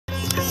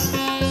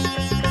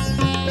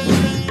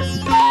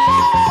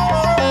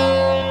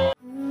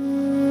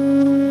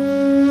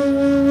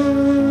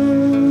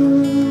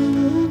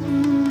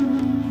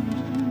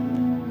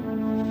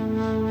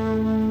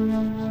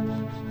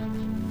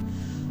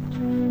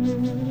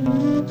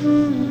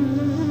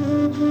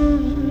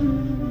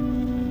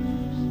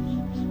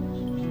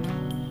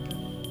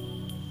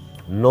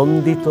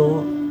নন্দিত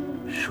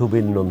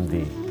সুবীর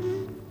নন্দী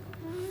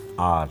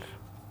আর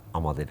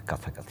আমাদের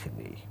কাছাকাছি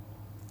নেই।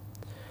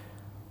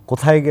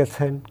 কোথায়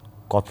গেছেন,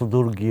 কত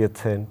দূর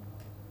গিয়েছেন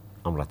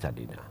আমরা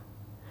জানি না,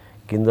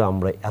 কিন্তু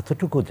আমরা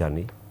এতটুকু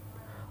জানি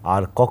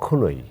আর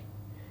কখনোই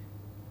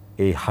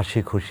এই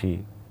হাসি খুশি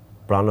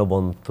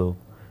প্রাণবন্ত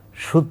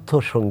শুদ্ধ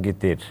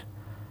সঙ্গীতের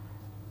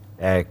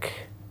এক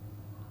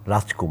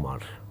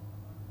রাজকুমার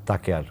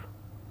তাকে আর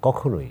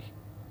কখনোই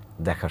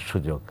দেখার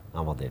সুযোগ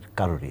আমাদের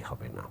কারোরই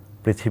হবে না।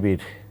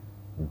 পৃথিবীর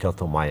যত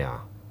মায়া,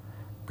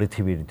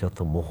 পৃথিবীর যত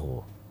মোহ,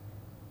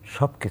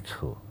 সব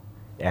কিছু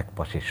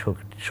একপাশে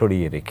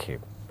সরিয়ে রেখে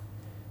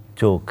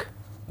চোখ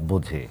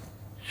বুঝে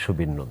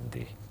সুবীর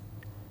নন্দী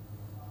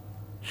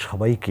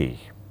সবাইকেই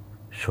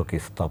শোকে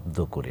স্তব্ধ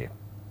করে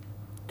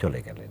চলে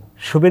গেলেন।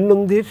 সুবীর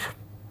নন্দীর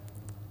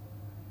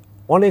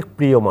অনেক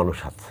প্রিয় মানুষ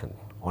আছেন,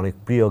 অনেক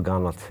প্রিয়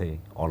গান আছে,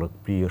 অনেক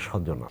প্রিয়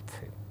স্বজন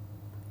আছে,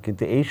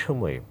 কিন্তু এই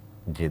সময়ে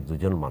যে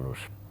দুজন মানুষ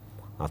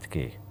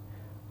আজকে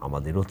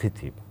আমাদের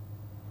অতিথি,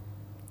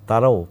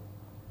 তারাও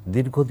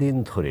দীর্ঘদিন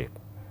ধরে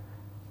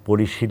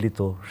পরিশীলিত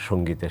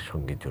সঙ্গীতের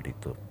সঙ্গে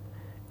জড়িত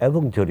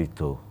এবং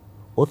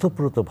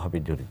ওতপ্রোতভাবে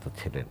জড়িত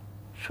ছিলেন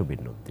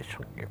সুবীর নন্দীর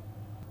সঙ্গে।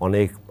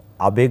 অনেক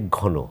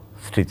আবেগঘন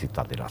স্মৃতি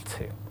তাদের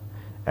আছে,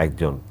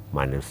 একজন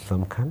মাইনুল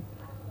ইসলাম খান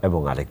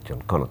এবং আরেকজন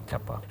কনক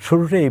চাপা।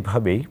 শুরুটা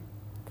এইভাবেই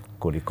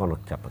করি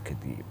কনক চাপাকে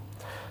দিয়ে।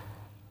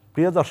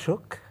 প্রিয়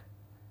দর্শক,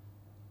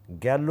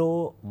 গেল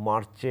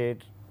মার্চের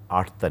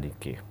 8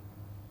 তারিখে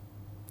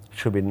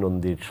সুবীর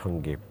নন্দীর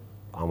সঙ্গে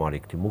আমার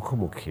একটি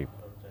মুখোমুখি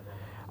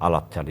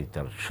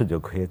আলাপচারিতার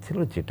সুযোগ হয়েছিল,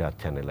 যেটা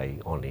চ্যানেল আই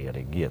অন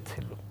এয়ারে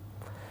গিয়েছিল।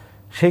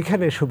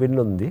 সেইখানে সুবীর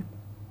নন্দী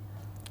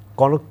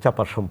কনক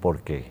চাপা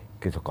সম্পর্কে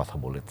কিছু কথা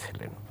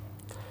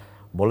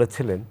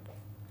বলেছিলেন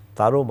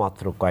তারও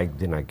মাত্র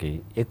কয়েকদিন আগে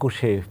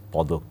 21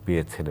 পদক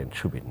পেয়েছিলেন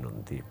সুবীর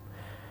নন্দী,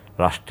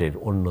 রাষ্ট্রের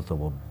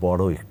অন্যতম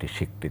বড় একটি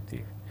স্বীকৃতি।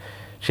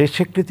 সেই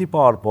স্বীকৃতি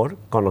পাওয়ার পর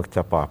কনক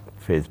চাপা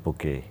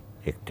ফেসবুকে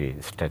একটি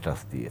স্ট্যাটাস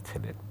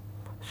দিয়েছিলেন।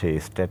 সেই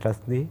স্ট্যাটাস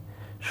নিয়ে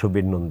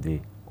সুবীর নন্দী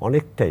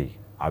অনেকটাই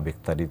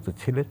আবেগতাড়িত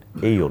ছিলেন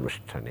এই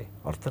অনুষ্ঠানে,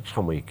 অর্থাৎ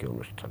সাময়িকী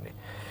অনুষ্ঠানে।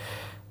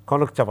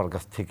 কনক চাপার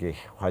কাছ থেকে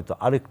হয়তো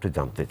আরেকটু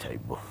জানতে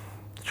চাইব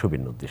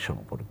সুবীর নন্দী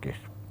সম্পর্কে,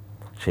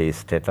 সেই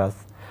স্ট্যাটাস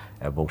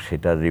এবং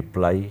সেটার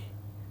রিপ্লাই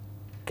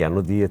কেন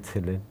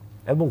দিয়েছিলেন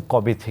এবং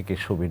কবে থেকে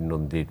সুবীর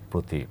নন্দীর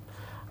প্রতি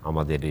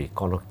আমাদের এই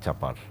কনক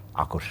চাপার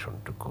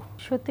আকর্ষণটুকু।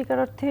 সত্যিকার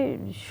অর্থে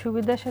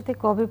সুবিধার সাথে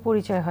কবে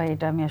পরিচয় হয়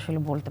এটা আমি আসলে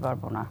বলতে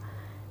পারবো না।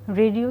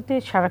 রেডিওতে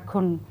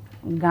সারাক্ষণ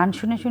গান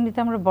শুনে শুনতে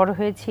আমরা বড়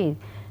হয়েছি,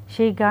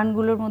 সেই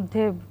গানগুলোর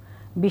মধ্যে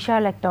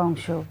বিশাল একটা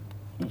অংশ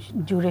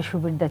জুড়ে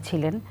সুবিরদা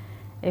ছিলেন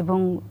এবং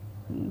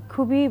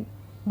খুবই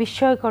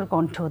বিস্ময়কর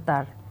কণ্ঠ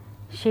তার।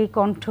 সেই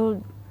কণ্ঠ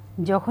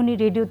যখনই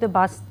রেডিওতে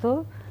বাজত,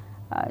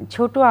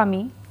 ছোট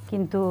আমি,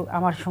 কিন্তু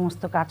আমার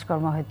সমস্ত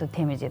কাজকর্ম হয়তো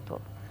থেমে যেত।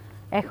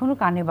 এখনও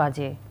কানে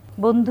বাজে।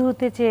 বন্ধু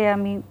হতে চেয়ে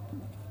আমি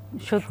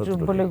শত্রু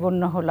বলে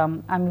গণ্য হলাম,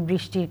 আমি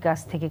বৃষ্টির কাছ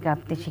থেকে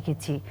কাঁদতে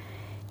শিখেছি।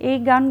 এই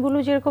গানগুলো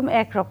যেরকম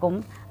একরকম,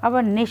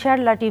 আবার নেশার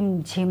লাঠি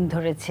ঝিম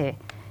ধরেছে,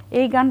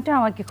 এই গানটা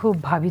আমাকে খুব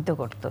ভাবিত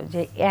করতো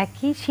যে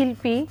একই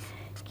শিল্পী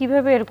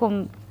কিভাবে এরকম,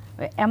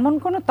 এমন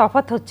কোনো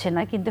তফাৎ হচ্ছে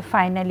না, কিন্তু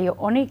ফাইনালি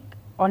অনেক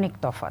অনেক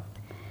তফাৎ।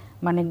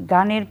 মানে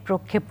গানের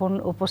প্রক্ষেপণ,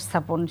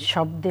 উপস্থাপন,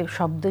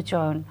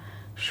 শব্দচয়ন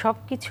সব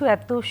কিছু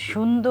এত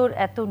সুন্দর,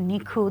 এত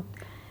নিখুঁত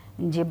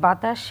যে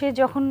বাতাসে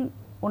যখন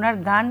ওনার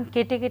গান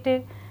কেটে কেটে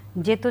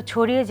যেত,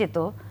 ছড়িয়ে যেত,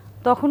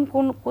 তখন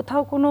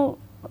কোথাও কোনো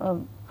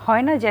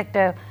হয় না যে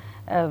একটা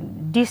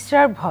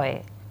ডিস্টার্ব হয়,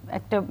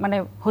 একটা মানে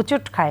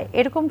হোঁচট খায়,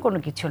 এরকম কোনো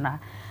কিছু না।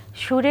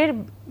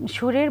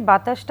 সুরের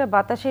বাতাসটা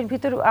বাতাসের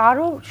ভিতর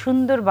আরও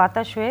সুন্দর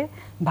বাতাস হয়ে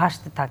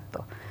ভাসতে থাকতো।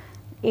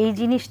 এই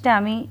জিনিসটা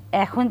আমি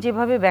এখন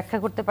যেভাবে ব্যাখ্যা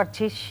করতে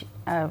পারছি,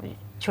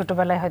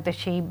 ছোটোবেলায় হয়তো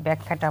সেই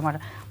ব্যাখ্যাটা আমার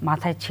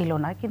মাথায় ছিল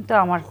না, কিন্তু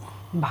আমার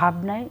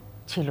ভাবনায়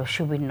ছিল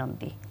সুবীর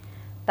নন্দী।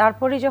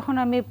 তারপরে যখন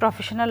আমি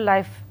প্রফেশনাল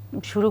লাইফ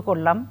শুরু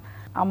করলাম,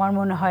 আমার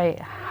মনে হয়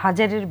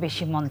 1000-এর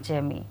বেশি মঞ্চে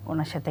আমি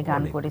ওনার সাথে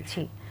গান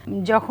করেছি।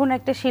 যখন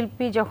একটা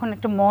শিল্পী যখন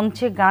একটা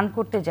মঞ্চে গান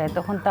করতে যায়,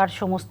 তখন তার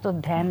সমস্ত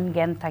ধ্যান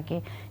জ্ঞান থাকে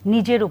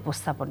নিজের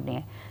উপস্থাপন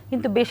নিয়ে,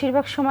 কিন্তু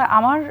বেশিরভাগ সময়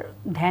আমার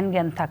ধ্যান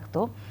জ্ঞান থাকতো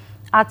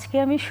আজকে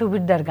আমি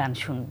সুবিরদার গান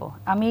শুনবো।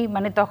 আমি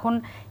মানে তখন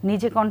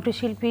নিজে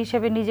কণ্ঠশিল্পী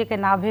হিসেবে নিজেকে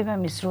না ভেবে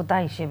আমি শ্রোতা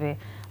হিসেবে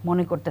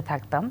মনে করতে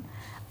থাকতাম।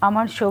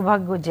 আমার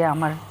সৌভাগ্য যে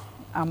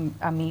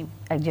আমি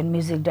একজন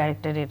মিউজিক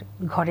ডাইরেক্টরের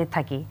ঘরে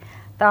থাকি,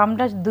 তা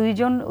আমরা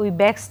দুইজন ওই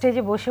ব্যাক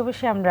স্টেজে বসে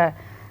বসে আমরা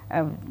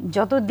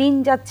যত দিন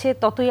যাচ্ছে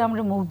ততই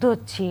আমরা মুগ্ধ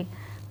হচ্ছি,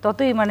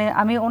 ততই মানে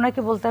আমি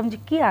ওনাকে বলতাম যে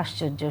কি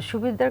আশ্চর্য,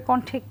 সুবিরদার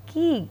কণ্ঠে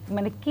কি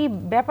মানে কি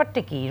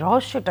ব্যাপারটা, কি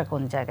রহস্যটা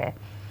কোন জায়গায়।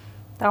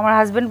 তা আমার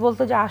হাজবেন্ড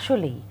বলতো যে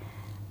আসলেই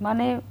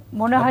মানে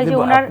মনে হয় যে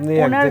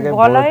ওনার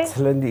গলায়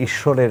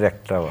ঈশ্বরের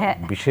একটা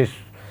বিশেষ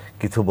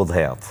কিছু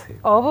বোধহয় আছে।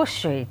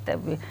 অবশ্যই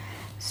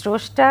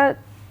স্রষ্টা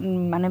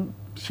মানে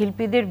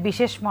শিল্পীদের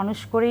বিশেষ মানুষ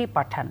করেই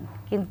পাঠান,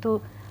 কিন্তু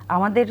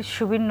আমাদের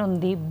সুবীর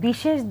নন্দী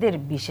বিশেষদের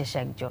বিশেষ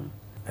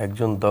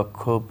একজন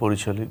দক্ষ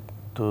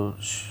পরিচালিত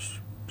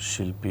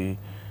শিল্পী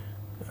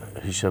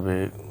হিসাবে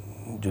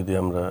যদি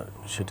আমরা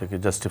সেটাকে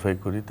জাস্টিফাই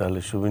করি তাহলে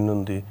সুবীর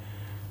নন্দী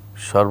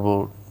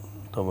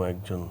সর্বোত্তম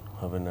একজন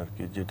হবেন আর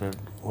কি, যেটা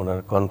ওনার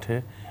কণ্ঠে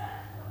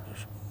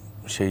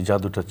সেই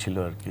জাদুটা ছিল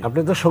আর কি।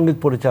 আপনি তো সঙ্গীত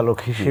পরিচালক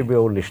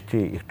হিসেবেও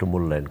নিশ্চয়ই একটু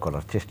মূল্যায়ন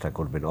করার চেষ্টা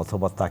করবেন,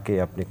 অথবা তাকে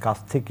আপনি কাছ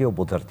থেকেও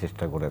বোঝার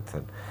চেষ্টা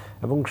করেছেন,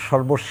 এবং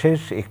সর্বশেষ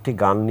একটি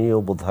গান নিয়েও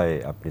বোধহয়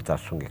আপনি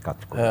তার সঙ্গে কাজ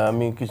করেন। হ্যাঁ,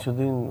 আমি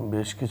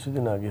বেশ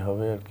কিছুদিন আগে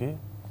হবে আর কি,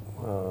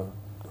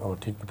 আমার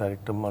ঠিক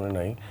তারিখটা মনে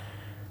নাই।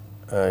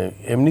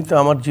 এমনিতে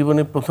আমার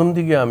জীবনে প্রথম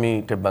দিকে আমি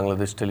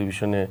বাংলাদেশ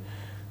টেলিভিশনে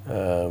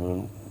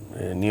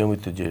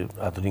নিয়মিত যে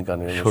আধুনিক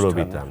গানের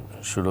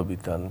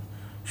সুরবিতান,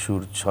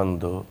 সুর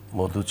ছন্দ,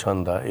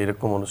 মধুছন্দা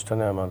এরকম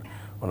অনুষ্ঠানে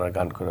ওনার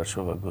গান করার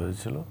সৌভাগ্য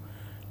হয়েছিল,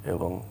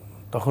 এবং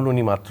তখন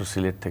উনি মাত্র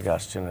সিলেট থেকে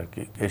আসছেন আর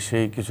কি।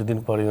 এসেই কিছুদিন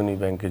পরে উনি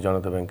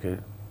জনতা ব্যাংকে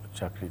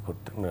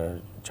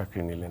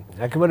চাকরি নিলেন।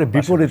 একেবারে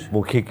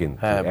বিপরীতমুখী,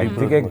 কিন্তু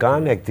একদিকে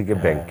গান, একদিকে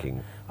ব্যাংকিং।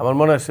 আমার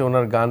মনে আছে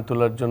ওনার গান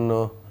তোলার জন্য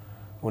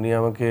উনি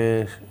আমাকে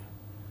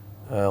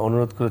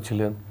অনুরোধ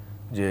করেছিলেন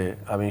যে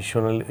আমি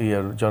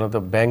জনতা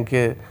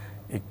ব্যাংকে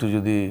একটু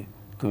যদি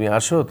তুমি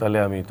আসো তাহলে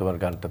আমি তোমার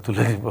গানটা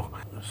তুলে দিব।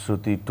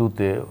 শ্রুতি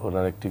 2-তে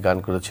ওনার একটি গান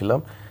করেছিলাম,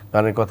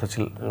 গানের কথা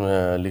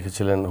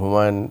লিখেছিলেন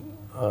হুমায়ুন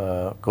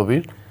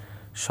কবির।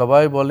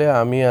 সবাই বলে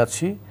আমি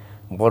আছি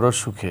বড়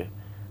সুখে,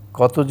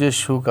 কত যে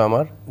সুখ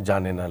আমার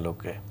জানে না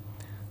লোকে।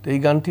 তো এই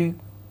গানটি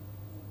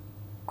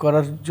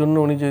করার জন্য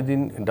উনি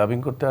যেদিন ডাবিং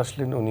করতে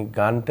আসলেন, উনি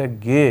গানটা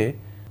গেয়ে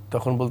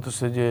তখন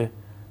বলতেছে যে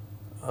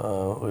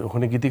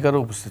ওখানে গীতিকারও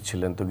উপস্থিত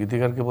ছিলেন, তো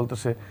গীতিকারকে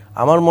বলতেছে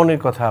আমার মনের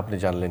কথা আপনি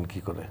জানলেন কি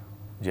করে,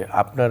 যে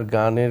আপনার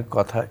গানের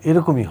কথা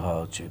এরকমই হওয়া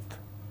উচিত।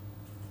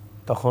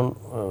 তখন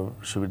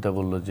সুবিরদা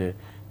বলল যে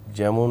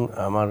যেমন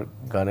আমার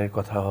গানের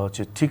কথা হওয়া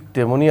উচিত ঠিক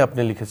তেমনই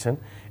আপনি লিখেছেন,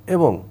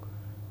 এবং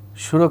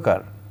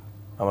সুরকার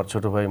আমার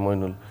ছোট ভাই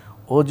মইনুল,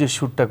 ও যে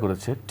সুরটা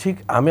করেছে ঠিক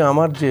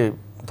আমার যে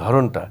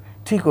ধরনটা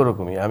ঠিক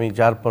ওরকমই, আমি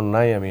যার পর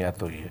নাই আমি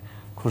এত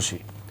খুশি।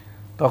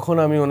 তখন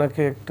আমি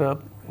ওনাকে একটা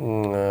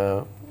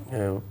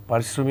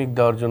পারিশ্রমিক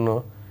দেওয়ার জন্য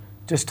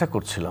চেষ্টা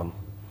করছিলাম,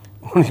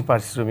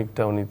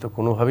 পারিশ্রমিকটা উনি তো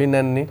কোনোভাবেই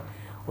নেননি।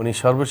 উনি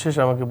সর্বশেষ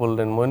আমাকে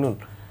বললেন, মইনুল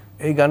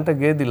এই গানটা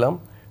গেয়ে দিলাম,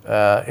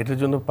 এটার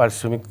জন্য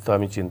পারিশ্রমিক তো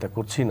আমি চিন্তা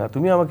করছি না,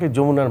 তুমি আমাকে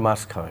যমুনার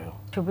মাছ খাওয়াও।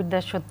 সুবীর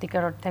দাস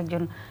সত্যিকার অর্থে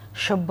একজন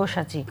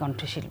সব্যসাচী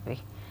কণ্ঠশিল্পী।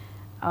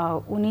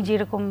 উনি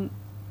যেরকম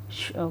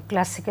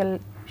ক্লাসিক্যাল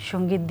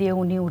সঙ্গীত দিয়ে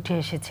উনি উঠে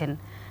এসেছেন,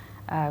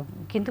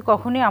 কিন্তু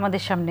কখনোই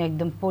আমাদের সামনে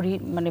একদম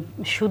মানে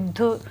শুদ্ধ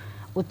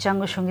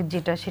উচ্চাঙ্গ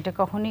সঙ্গীত সেটা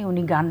কখনোই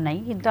উনি গান নাই,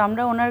 কিন্তু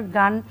আমরা ওনার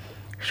গান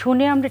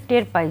শুনে আমরা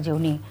টের পাই যে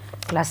উনি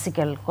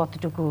ক্লাসিক্যাল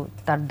কতটুকু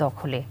তার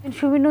দখলে।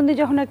 সুবীর নন্দী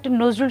যখন একটা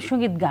নজরুল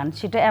সঙ্গীত গান,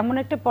 সেটা এমন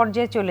একটা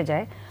পর্যায়ে চলে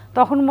যায়,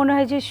 তখন মনে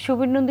হয় যে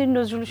সুবীর নন্দীর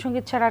নজরুল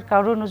সঙ্গীত ছাড়া আর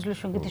কারো নজরুল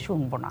সঙ্গীত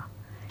শুনবো না,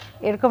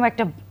 এরকম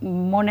একটা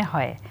মনে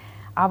হয়।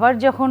 আবার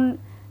যখন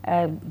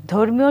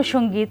ধর্মীয়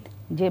সঙ্গীত,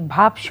 যে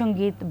ভাব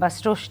সঙ্গীত বা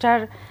স্রষ্টার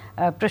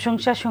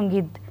প্রশংসা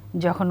সঙ্গীত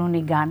যখন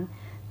উনি গান,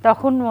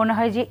 তখন মনে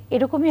হয় যে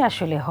এরকমই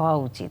আসলে হওয়া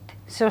উচিত,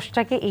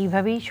 স্রষ্টাকে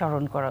এইভাবেই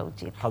স্মরণ করা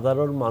উচিত।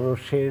 সাধারণ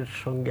মানুষের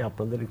সঙ্গে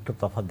আপনাদের একটু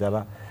তফাৎ,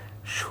 যারা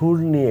সুর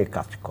নিয়ে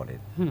কাজ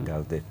করেন,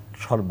 যাদের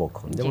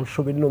সর্বক্ষণ, যেমন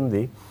সুবীর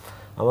নন্দী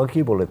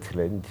আমাকেই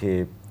বলেছিলেন যে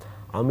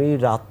আমি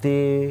রাতে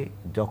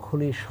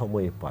যখনই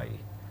সময় পাই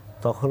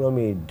তখন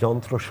আমি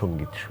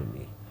যন্ত্রসঙ্গীত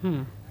শুনি,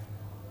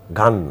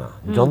 গান না,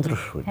 যন্ত্র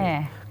শুনি।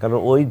 কারণ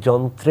ওই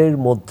যন্ত্রের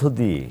মধ্য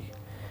দিয়ে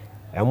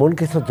এমন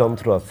কিছু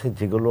যন্ত্র আছে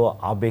যেগুলো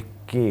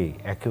আবেগকে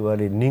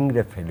একেবারে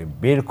নিংড়ে ফেলে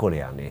বের করে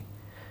আনে,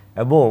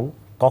 এবং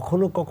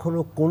কখনো কখনো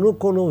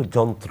কোনো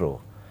যন্ত্র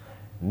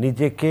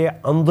নিজেকে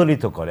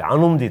আন্দোলিত করে,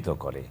 আনন্দিত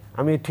করে।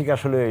 আমি ঠিক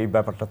আসলে এই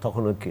ব্যাপারটা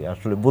তখন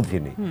আসলে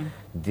বুঝিনি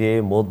যে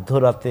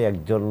মধ্যরাতে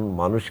একজন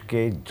মানুষকে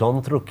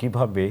যন্ত্র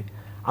কিভাবে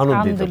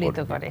আনন্দিত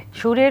করে।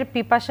 সুরের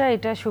পিপাসা,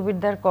 এটা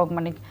সুবিরদার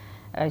মানে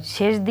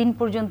শেষ দিন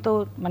পর্যন্ত,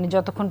 মানে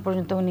যতক্ষণ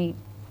পর্যন্ত উনি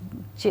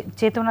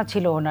চেতনা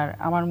ছিল ওনার,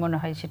 আমার মনে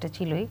হয় সেটা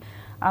ছিলই।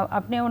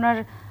 আপনি ওনার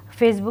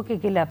ফেসবুকে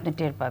গেলে আপনি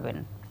টের পাবেন,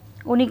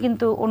 উনি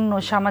কিন্তু অন্য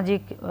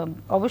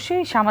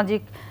অবশ্যই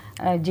সামাজিক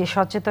যে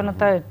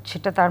সচেতনতা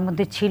সেটা তার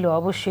মধ্যে ছিল,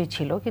 অবশ্যই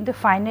ছিল, কিন্তু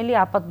ফাইনালি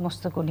আপাত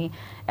মস্তক উনি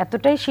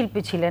এতটাই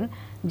শিল্পী ছিলেন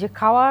যে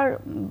খাওয়ার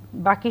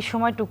বাকি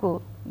সময়টুকু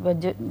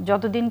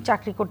যতদিন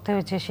চাকরি করতে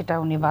হয়েছে সেটা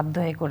উনি বাধ্য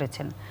হয়ে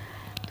করেছেন।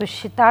 তো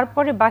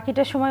তারপরে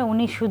বাকিটা সময়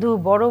উনি শুধু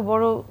বড়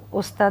বড়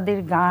ওস্তাদের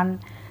গান,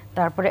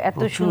 তারপরে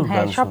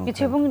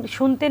সবকিছু, এবং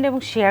শুনতেন এবং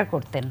শেয়ার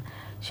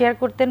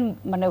করতেন,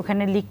 মানে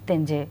ওখানে লিখতেন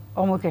যে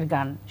অমুকের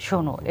গান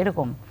শোনো,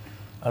 এরকম।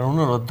 আর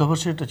ওনার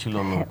অধ্যবসায়টা ছিল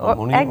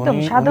একদম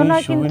সাধনা।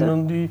 কিন্তু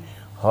নন্দী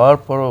হওয়ার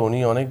পরও উনি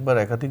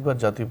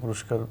একাধিকবার জাতীয়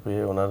পুরস্কার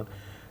পেয়ে ওনার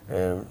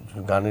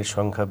গানের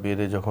সংখ্যা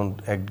বেড়ে যখন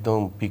একদম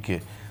পিকে,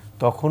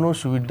 তখনও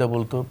সুবিরদা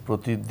বলতো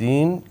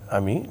প্রতিদিন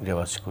আমি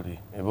রেওয়াজ করি,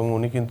 এবং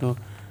উনি কিন্তু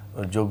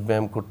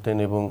যোগব্যায়াম করতেন,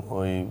 এবং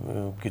ওই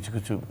কিছু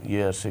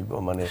আছে,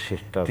 মানে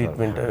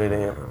ট্রিটমেন্ট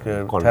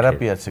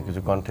থেরাপি আছে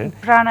কিছু কণ্ঠের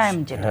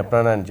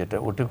প্রাণায়াম যেটা,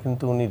 ওটা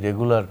কিন্তু উনি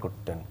রেগুলার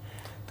করতেন।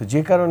 তো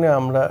যে কারণে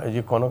আমরা এই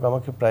যে কনক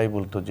আমাকে প্রায়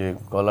বলতো যে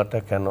গলাটা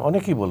কেন,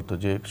 অনেকেই বলতো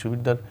যে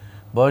সুবিরদার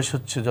বয়স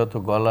হচ্ছে যত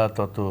গলা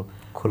তত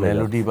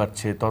মেলোডি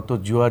বাড়ছে, তত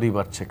জুয়ারি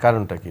বাড়ছে,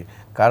 কারণটা কি?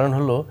 কারণ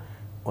হলো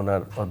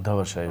ওনার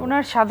অধ্যবসায়,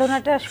 ওনার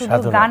সাধনাটা শুধু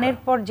গানের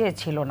পর্যায়ে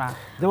ছিল না,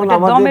 যেমন ওটা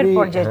দমের আমাদের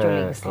পর্যায়ে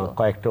চলে গেছিল।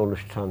 কয়েকটা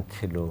অনুষ্ঠান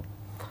ছিল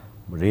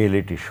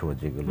রিয়েলিটি শো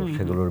যেগুলো,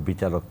 সেগুলোর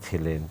বিচারক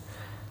ছিলেন।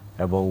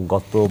 এবং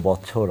গত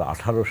বছর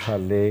 18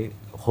 সালে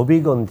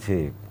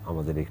হবিগঞ্জে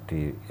আমাদের একটি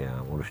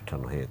অনুষ্ঠান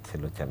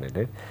হয়েছিল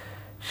চ্যানেলের,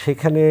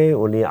 সেখানে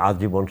উনি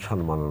আজীবন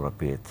সম্মাননা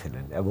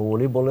পেয়েছিলেন এবং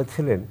উনি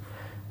বলেছিলেন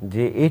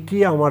যে এটি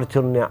আমার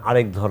জন্য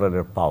আরেক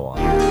ধরনের পাওয়া।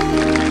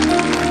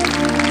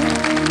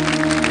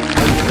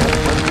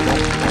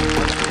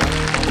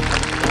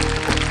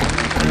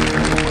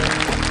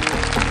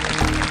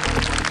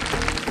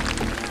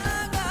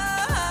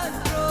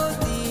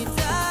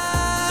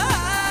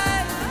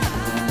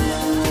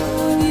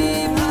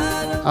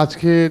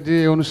 আজকে যে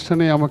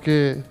অনুষ্ঠানে আমাকে,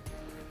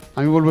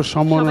 আমি বলবো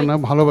সম্মাননা,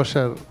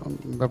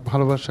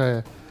 ভালোবাসায়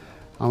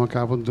আমাকে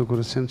আবদ্ধ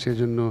করেছেন, সেই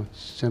জন্য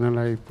চ্যানেল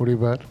আই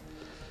পরিবার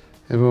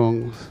এবং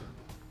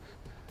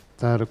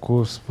তার কো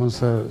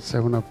স্পন্সর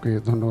 7-আপকে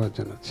ধন্যবাদ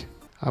জানাচ্ছি।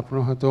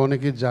 আপনারা হয়তো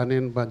অনেকেই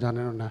জানেন বা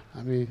জানেন না,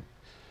 আমি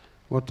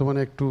বর্তমানে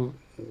একটু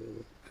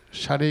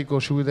শারীরিক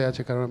অসুবিধা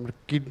আছে, কারণ আমার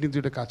কিডনি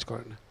দুটো কাজ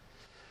করে না।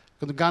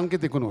 কিন্তু গান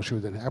গাইতে কোনো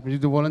অসুবিধা নেই। আপনি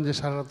যদি বলেন যে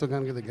সারা রাত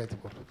গান গাইতে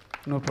পারবেন,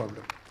 নো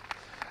প্রবলেম।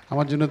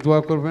 আমার জন্য দোয়া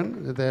করবেন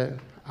যাতে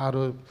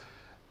আরও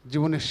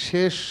জীবনের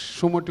শেষ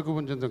সময়টুকু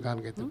পর্যন্ত গান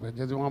গাইতে পারি,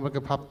 যাতে আমাকে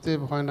ভাবতে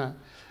হয় না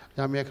যে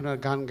আমি এখন আর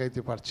গান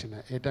গাইতে পারছি না।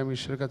 এটা আমি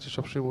ঈশ্বরের কাছে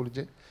সবসময় বলি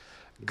যে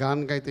গান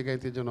গাইতে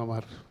গাইতে যেন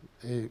আমার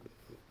এই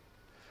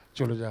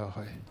চলে যাওয়া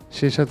হয়।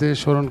 সেই সাথে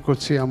স্মরণ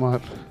করছি আমার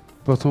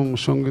প্রথম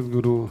সঙ্গীত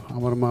গুরু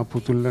আমার মা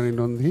পুতুলরানী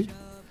নন্দী,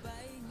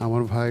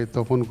 আমার ভাই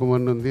তপন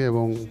কুমার নন্দী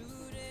এবং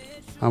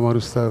আমার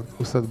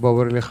উস্তাদ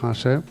বাবর আলী খান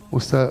সাহেব,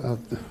 উস্তাদ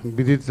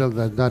বিদিত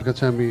দাস, যার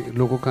কাছে আমি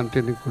লোকগান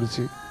ট্রেনিং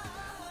করেছি,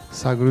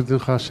 সাগরুদ্দিন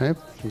খান সাহেব,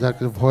 যার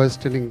কাছে ভয়েস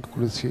ট্রেনিং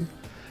করেছি।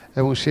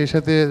 এবং সেই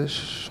সাথে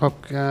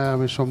সবকে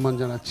আমি সম্মান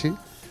জানাচ্ছি।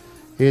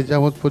 এই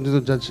যাবৎ পর্যন্ত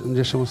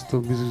যে সমস্ত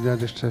মিউজিক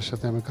ডাইরেক্টরের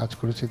সাথে আমি কাজ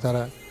করেছি,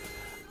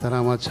 তারা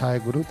আমার ছায়া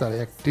গুরু। তারা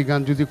একটি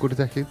গান যদি করে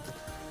থাকি,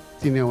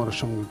 তিনি আমার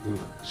সঙ্গীত গুরু।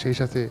 সেই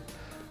সাথে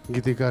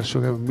গীতিকার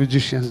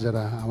মিউজিশিয়ানস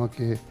যারা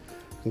আমাকে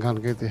গান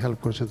গাইতে হেল্প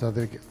করেছেন,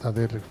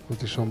 তাদের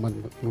প্রতি সম্মান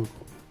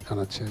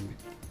জানাচ্ছি আমি।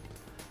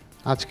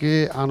 আজকে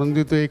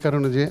আনন্দিত এই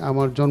কারণে যে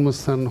আমার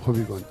জন্মস্থান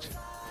হবিগঞ্জ,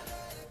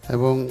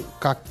 এবং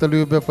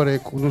কাকতালীয় ব্যাপারে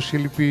কোনো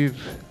শিল্পীর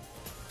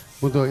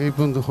মতো এই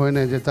পর্যন্ত হয়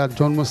না যে তার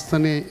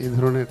জন্মস্থানে এই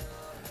ধরনের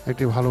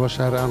একটি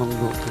ভালোবাসার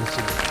আনন্দ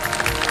পেয়েছে।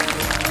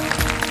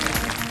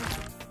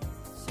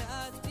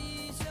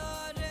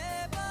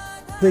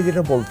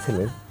 যেটা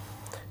বলছিলেন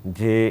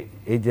যে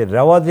এই যে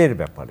রেওয়াজের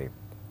ব্যাপারে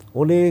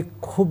উনি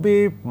খুবই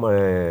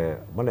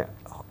মানে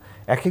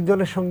এক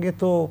একজনের সঙ্গে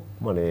তো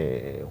মানে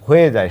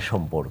হয়ে যায়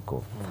সম্পর্ক,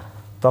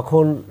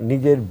 তখন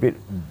নিজের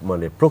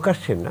মানে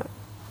প্রকাশ্যে না,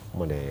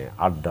 মানে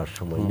আড্ডার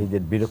সময়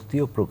নিজের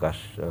বিরক্তিও প্রকাশ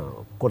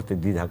করতে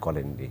দ্বিধা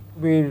করেননি।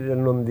 বীর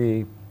নন্দী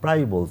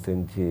প্রায় বলতেন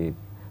যে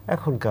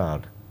এখনকার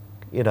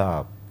এরা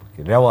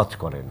রেওয়াজ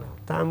করে না।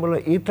 তা আমি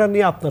বললাম এটা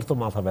নিয়ে আপনার তো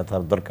মাথা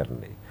ব্যথার দরকার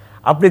নেই,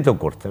 আপনি তো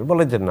করতেন।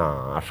 বলে যে না,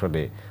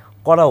 আসলে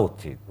করা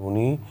উচিত।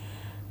 উনি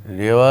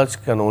রেওয়াজ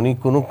কেন, উনি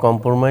কোনো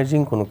কম্প্রোমাইজিং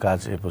কোনো কাজ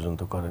এ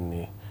পর্যন্ত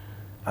করেননি।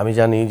 আমি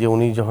জানি যে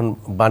উনি যখন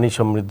বাণী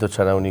সমৃদ্ধ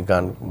ছাড়া উনি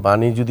গান,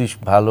 বাণী যদি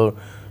ভালো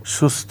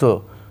সুস্থ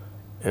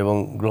এবং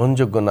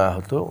গ্রহণযোগ্য না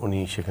হতো, উনি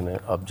সেখানে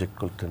অবজেক্ট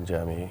করতেন যে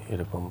আমি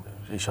এরকম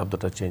এই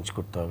শব্দটা চেঞ্জ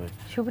করতে হবে।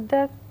 সুবিধা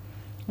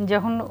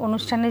যখন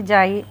অনুষ্ঠানে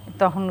যাই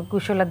তখন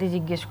কুশলাদি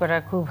জিজ্ঞেস করা,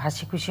 খুব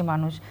হাসি খুশি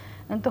মানুষ।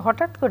 কিন্তু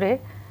হঠাৎ করে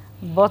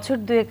বছর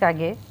 2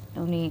 আগে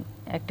উনি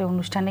একটা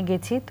অনুষ্ঠানে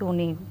গেছি, তো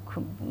উনি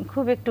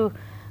খুব একটু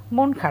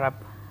মন খারাপ।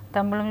 তা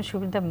আমি বললাম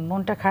সুবিধা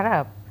মনটা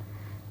খারাপ?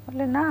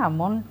 বললে না,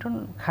 মন টন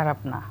খারাপ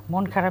না,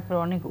 মন খারাপের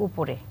অনেক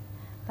উপরে।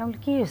 তাহলে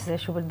কী হয়েছে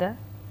সুবিধা?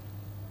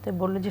 তো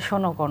বললো যে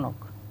শোনো কনক,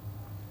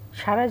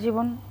 সারা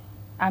জীবন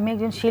আমি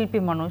একজন শিল্পী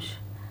মানুষ,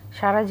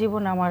 সারা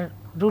জীবন আমার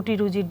রুটি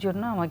রুজির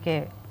জন্য আমাকে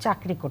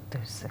চাকরি করতে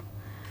হচ্ছে।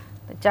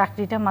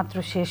 চাকরিটা মাত্র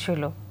শেষ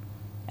হলো,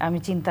 আমি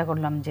চিন্তা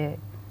করলাম যে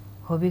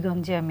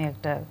হবিগঞ্জে আমি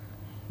একটা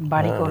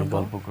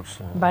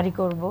বাড়ি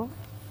করব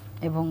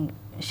এবং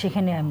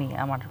সেখানে আমি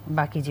আমার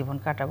বাকি জীবন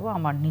কাটাবো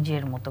আমার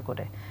নিজের মতো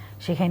করে।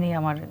 সেখানেই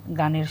আমার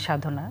গানের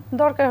সাধনা,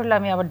 দরকার হলে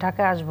আমি আবার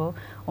ঢাকায় আসব,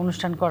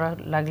 অনুষ্ঠান করা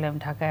লাগলে আমি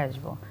ঢাকায়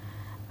আসব।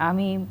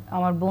 আমি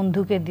আমার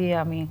বন্ধুকে দিয়ে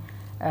আমি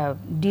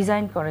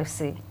ডিজাইন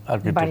করেছি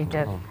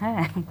বাড়িটার,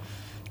 হ্যাঁ,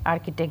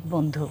 আর্কিটেক্ট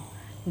বন্ধু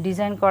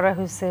ডিজাইন করা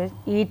হয়েছে,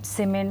 ইট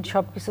সিমেন্ট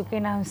সব কিছু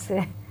কেনা হয়েছে।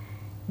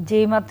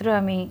 যেই মাত্র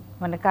আমি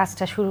মানে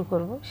কাজটা শুরু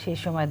করব সেই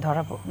সময়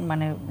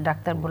মানে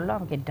ডাক্তার বললো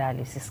আমাকে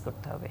ডায়ালিসিস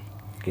করতে হবে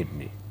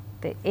কিডনি।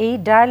 তো এই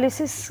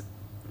ডায়ালিসিস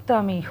তো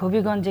আমি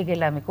হবিগঞ্জে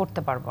গেলে আমি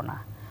করতে পারবো না।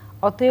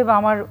 অতএব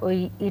আমার ওই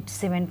ইট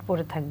সিমেন্ট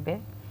পড়ে থাকবে,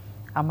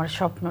 আমার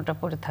স্বপ্নটা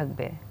পড়ে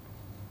থাকবে,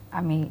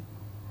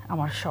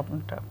 আমার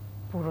স্বপ্নটা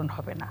পূরণ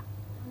হবে না।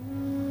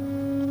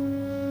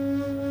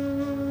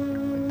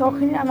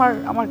 তখনই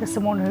আমার কাছে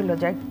মনে হলো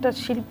যে একটা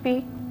শিল্পী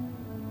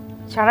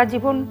সারা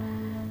জীবন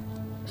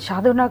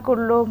সাধনা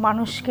করলো,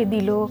 মানুষকে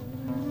দিল,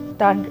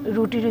 তার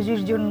রুটি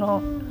রুজির জন্য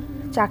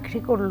চাকরি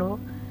করলো,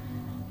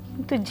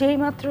 কিন্তু যেই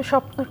মাত্র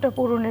স্বপ্নটা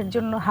পূরণের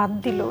জন্য হাত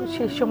দিল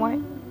সেই সময়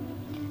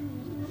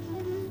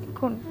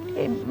তখন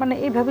মানে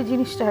এইভাবে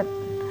জিনিসটা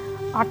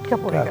আটকা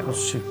পড়ে গেল।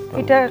 আকস্মিক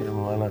এটা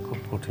মানা খুব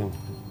কঠিন।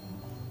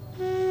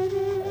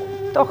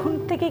 তখন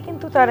থেকে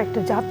কিন্তু তার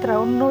একটা যাত্রা,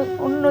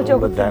 অন্য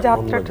জগতের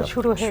যাত্রাটা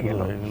শুরু হয়ে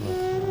গেল।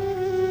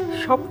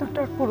 স্বপ্নটা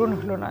আর পূরণ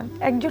হলো না।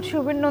 একজন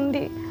সুবীর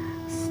নন্দী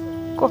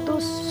কত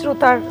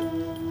শ্রোতার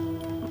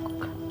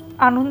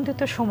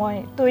আনন্দিত সময়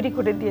তৈরি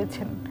করে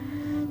দিয়েছেন,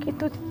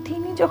 কিন্তু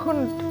তিনি যখন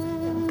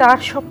তার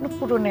স্বপ্ন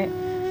পূরণে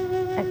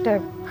একটা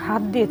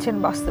হাত দিয়েছেন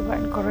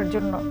বাস্তবায়ন করার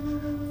জন্য,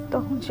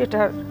 তখন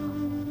সেটা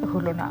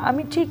হলো না।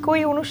 আমি ঠিক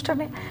ওই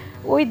অনুষ্ঠানে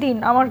ওই দিন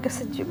আমার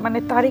কাছে মানে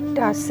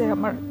তারিখটা আছে,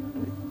 আমার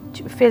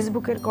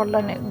ফেসবুকের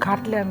কল্যাণে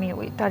ঘাটলে আমি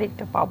ওই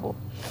তারিখটা পাবো।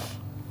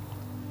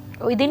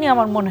 ওই দিনই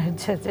আমার মনে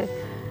হচ্ছে যে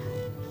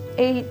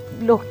এই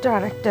লোকটা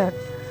আর একটা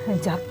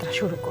যাত্রা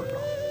শুরু করলো,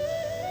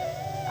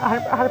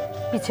 আর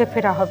পিছে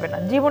ফেরা হবে না।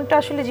 জীবনটা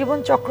আসলে জীবন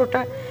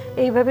চক্রটা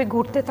এইভাবে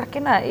ঘুরতে থাকে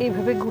না,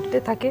 এইভাবে ঘুরতে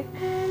থাকে।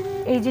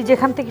 এই যে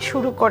যেখান থেকে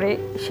শুরু করে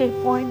সেই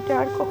পয়েন্টে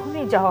আর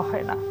কখনোই যাওয়া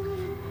হয় না,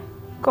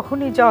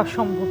 কখনোই যাওয়া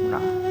সম্ভব না।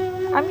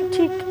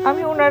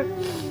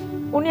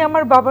 উনি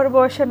আমার বাবার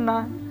বয়সের না,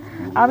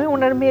 আমি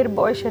ওনার মেয়ের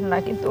বয়সের না,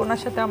 কিন্তু ওনার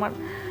সাথে আমার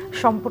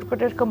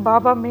সম্পর্কটা এরকম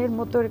বাবা মেয়ের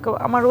মতো। এরকম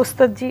আমার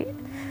ওস্তাদজি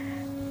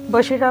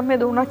বশির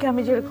আহমেদ, ওনাকে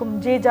আমি যেরকম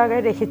যে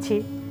জায়গায় রেখেছি,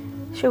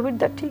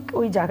 সুবীরদা ঠিক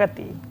ওই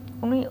জায়গাতেই।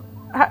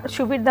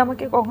 সুবীরদা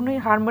আমাকে কখনোই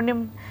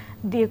হারমোনিয়াম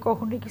দিয়ে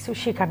কখনোই কিছু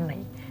শেখার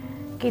নাই,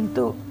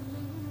 কিন্তু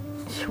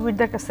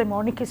সুবীরদার কাছে আমি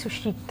অনেক কিছু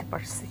শিখতে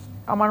পারছি।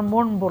 আমার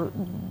মন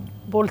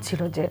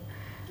বলছিল যে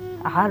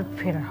আর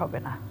ফেরা হবে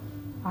না,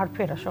 আর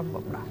ফেরা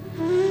সম্ভব না।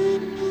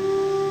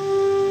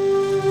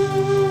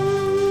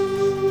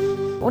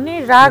 উনি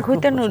রাগ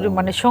হইতেন,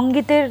 মানে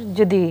সঙ্গীতের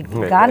যদি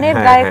গানের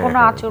গায়ে কোনো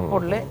আঁচড়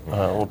পড়লে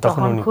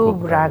তখন খুব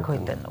রাগ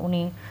হইতেন।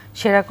 উনি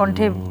সেরা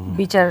কণ্ঠে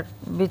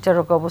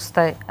বিচারক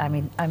অবস্থায়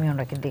আমি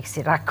ওনাকে দেখছি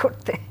রাগ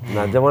করতে।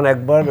 না, যেমন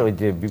একবার ওই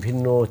যে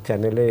বিভিন্ন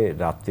চ্যানেলে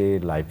রাতে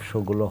লাইভ শো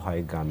গুলো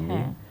হয় গান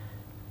নিয়ে,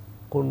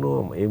 কোনো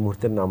এই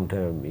মুহূর্তের নামটা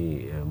আমি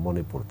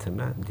মনে পড়ছে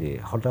না, যে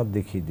হঠাৎ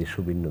দেখি যে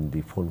সুবীর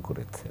নন্দী ফোন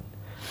করেছেন।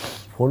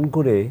 ফোন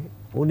করে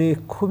উনি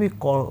খুবই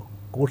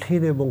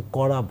কঠিন এবং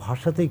কড়া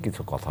ভাষাতেই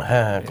কিছু কথা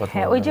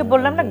হ্যাঁ, ওই যে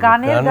বললাম না,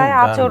 গানের গায়ে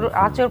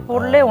আঁচড়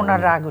পড়লে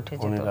ওনার রাগ উঠে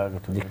যেত।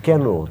 যে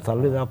কেন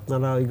তাহলে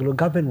আপনারা এগুলো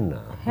গাবেন না?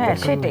 হ্যাঁ,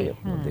 সেটাই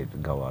আপনাদের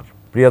গাওয়ার।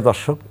 প্রিয়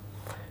দর্শক,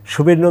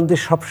 সুবীর নন্দী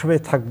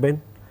সবসময় থাকবেন,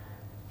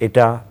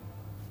 এটা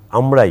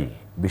আমরাই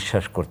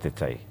বিশ্বাস করতে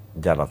চাই,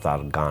 যারা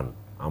তার গান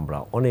আমরা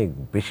অনেক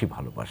বেশি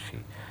ভালোবাসি,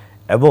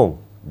 এবং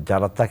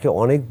যারা তাকে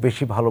অনেক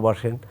বেশি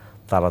ভালোবাসেন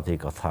তারা তো এই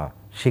কথা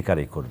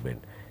স্বীকারই করবেন।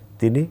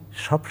 তিনি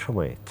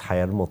সবসময়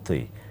ছায়ার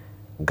মতোই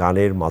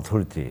গানের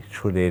মাধুর্যে,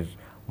 সুরের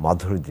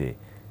মাধুর্যে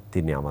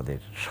তিনি আমাদের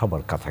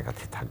সবার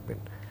কাছাকাছি থাকবেন।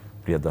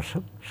 প্রিয়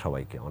দর্শক,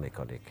 সবাইকে অনেক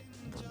অনেক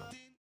ধন্যবাদ।